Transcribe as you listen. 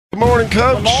Good morning,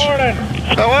 Coach. Good morning.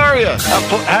 How are you?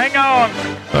 Hang on. All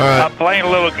right. I'm playing a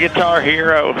little Guitar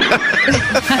Hero.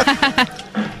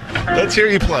 Let's hear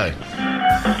you play.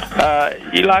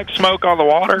 You like Smoke on the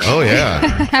Water? Oh, yeah. I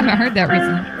haven't heard that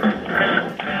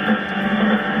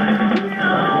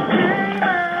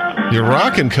recently. You're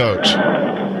rocking, Coach. Hang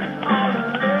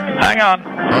on.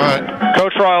 All right.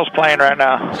 Coach Royal's playing right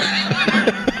now.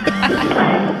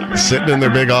 Sitting in their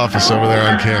big office over there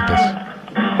on campus.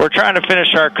 We're trying to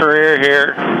finish our career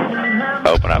here.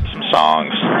 Open up some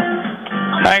songs.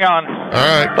 Hang on. All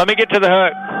right. Let me get to the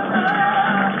hook.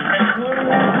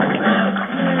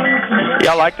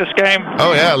 Y'all like this game?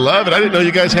 Oh, yeah, I love it. I didn't know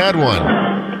you guys had one.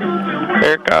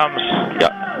 Here it comes.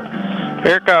 Yeah.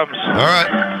 Here it comes. All right.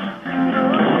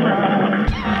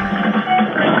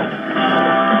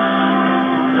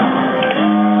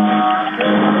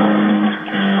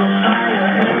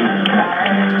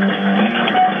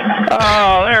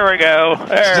 Oh, there we go.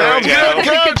 There Sounds we go. good,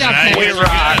 Coach. Nice. We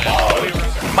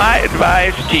rock. My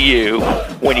advice to you,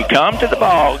 when you come to the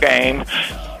ball game,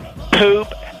 poop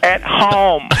at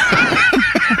home.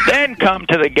 Then come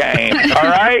to the game, all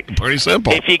right? Pretty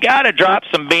simple. If you got to drop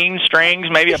some bean strings,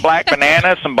 maybe a black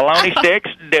banana, some bologna sticks,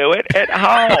 do it at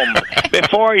home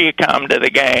before you come to the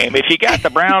game. If you got the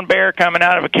brown bear coming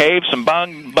out of a cave, some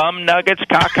bum nuggets,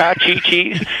 caca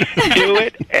chi-chis, do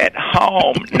it at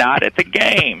home, not at the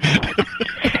game.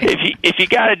 If you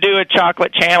got to do a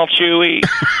chocolate channel chewy,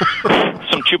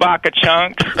 some Chewbacca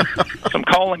chunks, some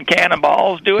colon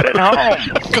cannonballs, do it at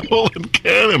home. Golden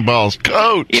cannonballs,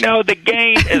 Coach. You know, the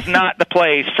game is not the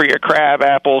place for your crab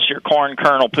apples, your corn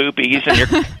kernel poopies,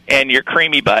 and your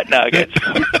creamy butt nuggets.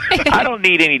 I don't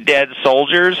need any dead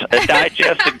soldiers, a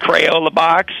digested Crayola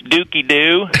box, Dookie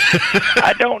Doo.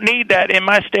 I don't need that in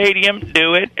my stadium.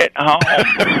 Do it at home.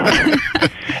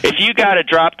 If you got to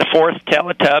drop the fourth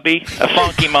Teletubby, a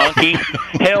Funky Monkey,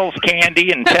 Hell's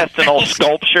Candy, intestinal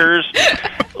sculptures,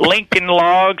 Lincoln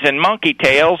Logs, and Monkey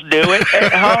Tails, do it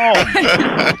at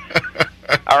home.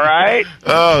 All right?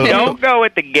 Oh. Don't go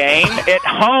at the game. At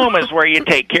home is where you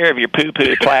take care of your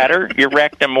poo-poo platter, your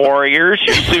rectum warriors,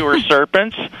 your sewer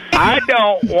serpents. I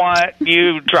don't want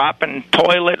you dropping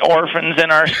toilet orphans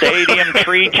in our stadium,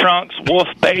 tree trunks, wolf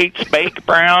baits, baked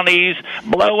brownies,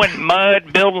 blowing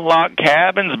mud, building log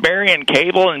cabins, burying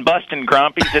cable, and busting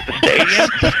grumpies at the stadium.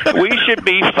 We should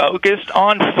be focused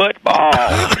on football.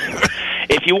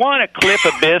 If you want to clip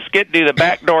a biscuit, do the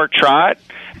backdoor trot,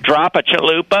 drop a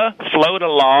chalupa, float a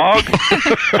log,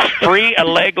 free a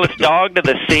legless dog to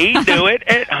the sea, do it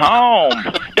at home.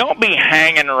 Don't be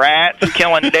hanging rats,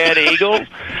 killing dead eagles,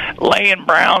 laying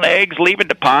brown eggs, leaving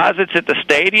deposits at the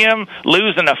stadium,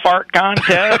 losing a fart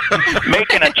contest,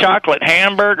 making a chocolate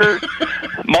hamburger,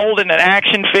 molding an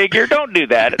action figure. Don't do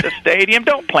that at the stadium.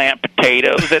 Don't plant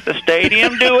potatoes at the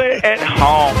stadium. Do it at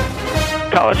home.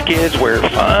 College kids wear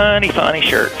funny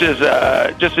shirts.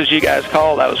 Just as you guys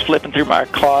called, I was flipping through my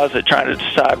closet trying to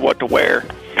decide what to wear.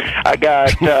 I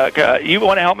got, you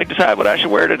want to help me decide what I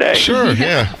should wear today? Sure,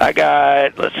 yeah. I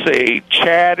got, let's see,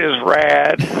 Chad is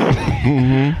rad.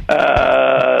 Mm-hmm.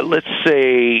 Let's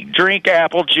see, drink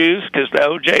apple juice because the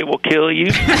OJ will kill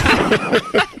you.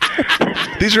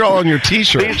 These are all on your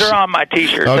T-shirts. These are on my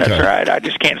T-shirts, Okay. That's right. I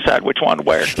just can't decide which one to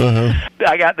wear. Uh-huh.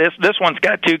 I got this. This one's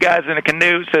got two guys in a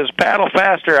canoe. It says, paddle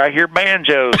faster, I hear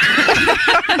banjos.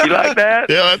 You like that?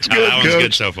 Yeah, that's good, That one's Coach.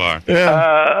 good so far.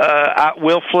 Yeah. I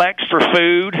will flex for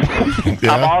food.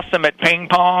 Yeah. I'm awesome at ping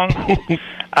pong.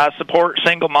 I support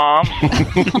single moms.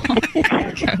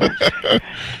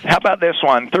 How about this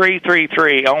one?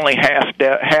 333, only half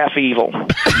evil.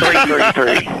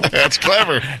 333. That's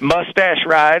clever. Mustache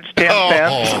rides, 10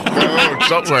 cents. Coach,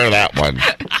 don't wear that one.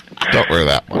 Don't wear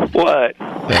that one. What?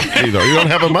 You don't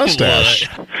have a mustache.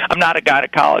 I'm not a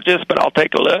gynecologist, but I'll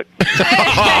take a look.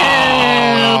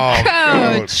 Oh,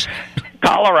 Coach.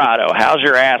 Colorado, how's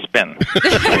your ass been?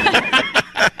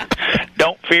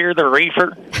 Don't fear the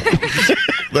reefer.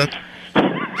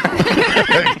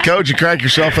 Coach, you crack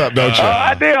yourself up, don't you? Oh,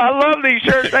 I do. I love these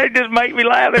shirts. They just make me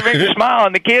laugh. They make me smile,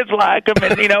 and the kids like them.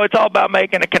 And it's all about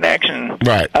making a connection.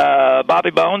 Right.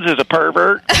 Bobby Bones is a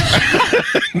pervert.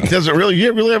 Does it really?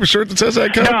 You really have a shirt that says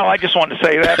that, Coach? No, I just wanted to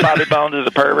say that Bobby Bones is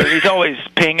a pervert. He's always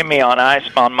pinging me on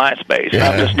MySpace. Yeah.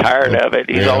 I'm just tired of it.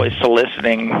 He's Yeah. always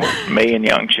soliciting me and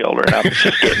young children. I'm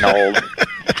just getting old.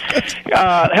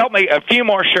 Help me a few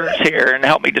more shirts here, and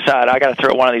help me decide. I got to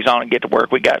throw one of these on and get to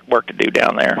work. We got work to do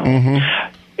down there. Mm-hmm.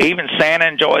 Even Santa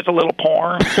enjoys a little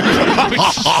porn.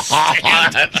 That's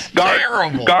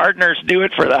terrible. Gardeners do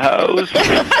it for the hose.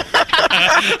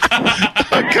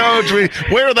 Coach, we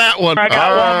wear that one. I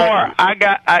got All one right. more.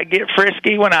 I get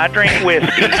frisky when I drink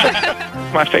whiskey.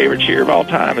 my favorite cheer of all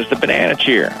time is the banana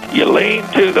cheer. You lean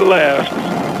to the left.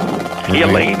 You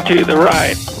lean to the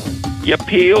right. You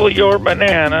peel your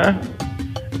banana,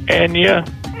 and you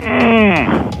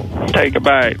take a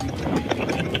bite.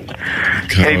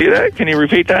 Can you do that? Can you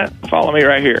repeat that? Follow me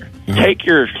right here. Take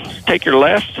your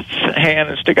left hand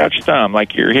and stick out your thumb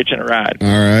like you're hitching a ride. All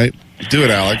right. Do it,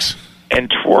 Alex.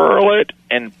 And twirl it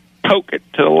and poke it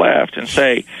to the left and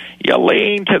say, you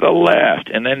lean to the left,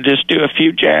 and then just do a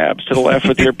few jabs to the left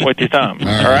with your thumb. All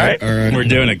right? All right. We're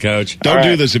doing it, Coach. Don't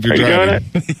do this if you're Are you driving.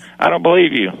 doing it? I don't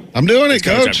believe you. I'm doing it,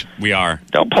 Coach. We are.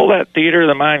 Don't pull that theater of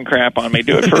the mind crap on me.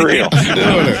 Do it for real. I'm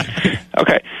doing it.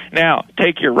 Okay. Now,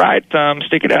 take your right thumb,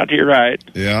 stick it out to your right,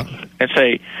 Yeah. and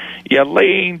say, you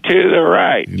lean to the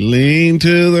right. Lean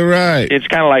to the right. It's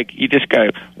kind of like you just go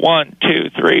 1, 2,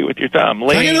 3 with your thumb.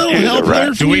 Lean Can I get a little to help the there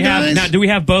right. for Do we you have guys? now? Do we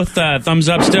have both thumbs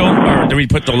up still, or do we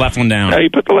put the left one down? No, you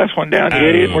put the left one down, you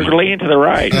idiot. We're leaning to the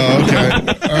right. Oh, okay.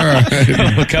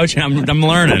 All right. Coach, I'm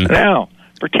learning. Now,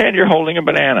 pretend you're holding a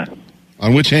banana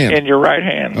On which hand? in your right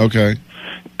hand. Okay.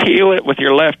 Peel it with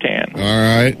your left hand. All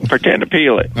right. Pretend to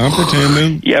peel it. I'm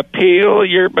pretending. You peel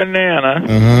your banana.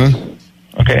 Uh-huh.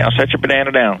 Okay, now set your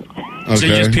banana down. Okay. So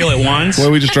you just peel it once? Well,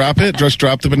 we just drop it? Just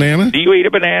drop the banana? Do you eat a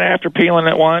banana after peeling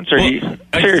it once? Or Well, do you,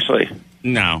 seriously?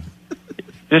 No. Is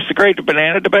this the great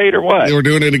banana debate or what? Yeah, we're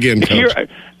doing it again, If Coach.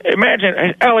 you're,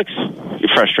 imagine, Alex, you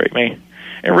frustrate me.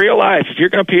 In real life, if you're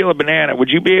going to peel a banana, would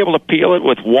you be able to peel it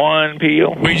with one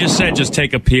peel? We just said just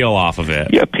take a peel off of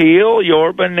it. You peel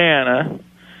your banana.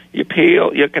 You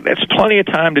peel. That's plenty of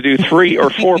time to do 3 or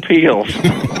 4 peels.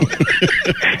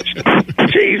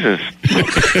 Jesus.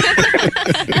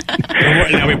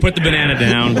 Now we put the banana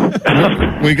down.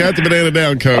 We got the banana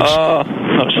down, Coach. Oh,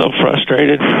 I'm so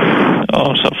frustrated. Oh,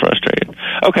 I'm so frustrated.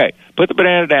 Okay, put the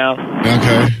banana down.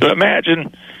 Okay. So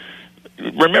imagine.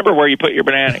 Remember where you put your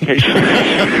banana in case you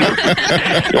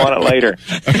want it later.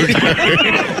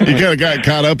 You kind of got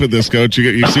caught up in this, Coach.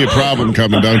 You see a problem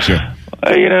coming, don't you?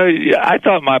 I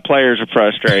thought my players are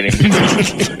frustrating.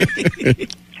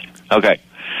 Okay.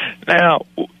 Now,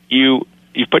 you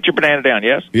put your banana down,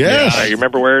 yes? Yes. You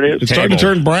remember where it is? It's starting to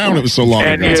turn brown. It was so long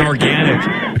And ago. It's organic.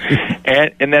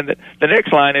 And then the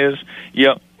next line is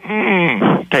you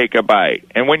take a bite.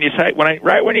 And when you say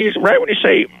right when you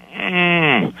say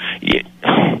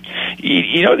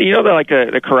you know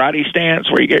the karate stance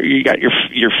where you got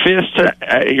your fist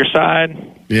at your side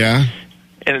Yeah.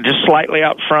 and just slightly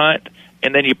out front,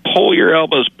 and then you pull your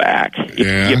elbows back.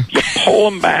 You pull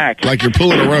them back Like you're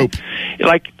pulling a rope.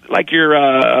 like you're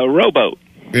a rowboat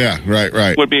Yeah,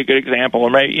 right. would be a good example, or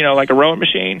maybe like a rowing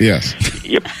machine. Yes.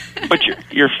 But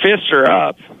your fists are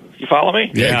up. You follow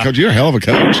me? Yeah, Coach, you're a hell of a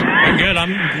coach. I'm good. I'm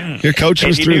good. You're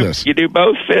coaching us through this. You do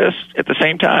both fists at the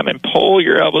same time and pull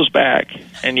your elbows back,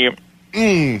 and you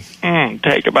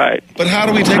take a bite. But how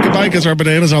do we take a bite because our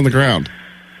banana's on the ground?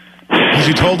 Because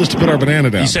you told us to put our banana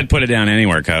down. You said put it down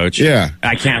anywhere, Coach. Yeah.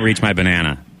 I can't reach my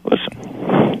banana.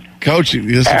 Listen, Coach,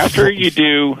 after you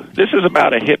do, this is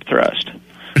about a hip thrust.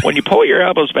 When you pull your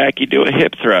elbows back, you do a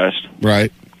hip thrust.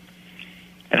 Right.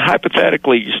 And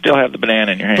hypothetically, you still have the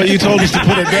banana in your hand. But you told us to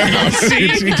put it down.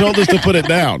 You told us to put it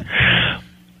down.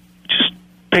 Just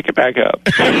pick it back up.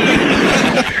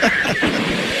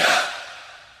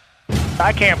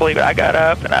 I can't believe it. I got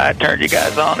up and I turned you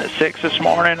guys on at 6 this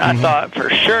morning. I thought for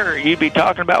sure you'd be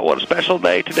talking about what a special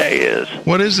day today is.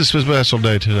 What is this special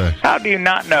day today? How do you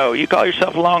not know? You call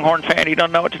yourself a Longhorn fan, you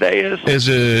don't know what today is?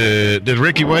 Did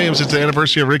Ricky Williams, it's the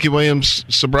anniversary of Ricky Williams'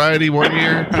 sobriety 1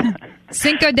 year?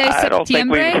 Cinco de I don't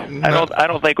think Septiembre. I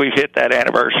don't think we've hit that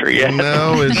anniversary yet.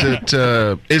 No, is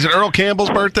it Earl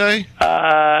Campbell's birthday?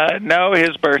 No,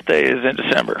 his birthday is in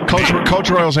December. Coach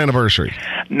Royal's anniversary.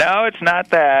 No, it's not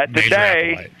that.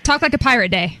 Today Talk like a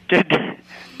pirate day.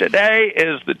 Today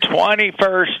is the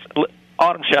 21st.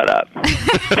 Autumn, shut up.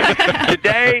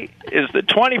 Today is the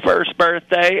 21st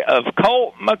birthday of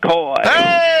Colt McCoy.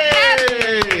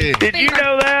 Hey! Did you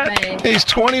know that? He's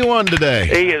 21 today.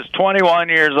 He is 21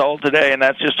 years old today, and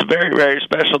that's just a very, very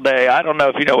special day. I don't know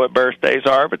if you know what birthdays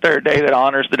are, but they're a day that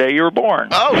honors the day you were born.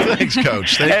 Oh, thanks,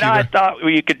 Coach. Thank And you. I thought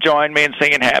you could join me in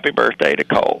singing happy birthday to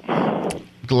Colt.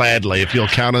 Gladly, if you'll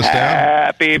count us down.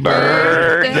 Happy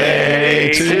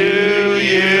birthday to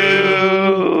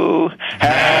you.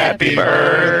 Happy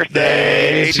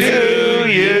birthday to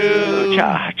you.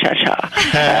 Cha, cha, cha.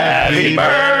 Happy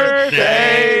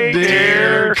birthday,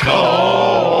 dear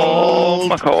Colt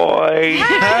McCoy.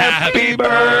 Happy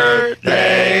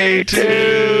birthday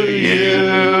to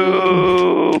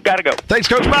you. Gotta go. Thanks,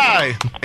 Coach. Bye.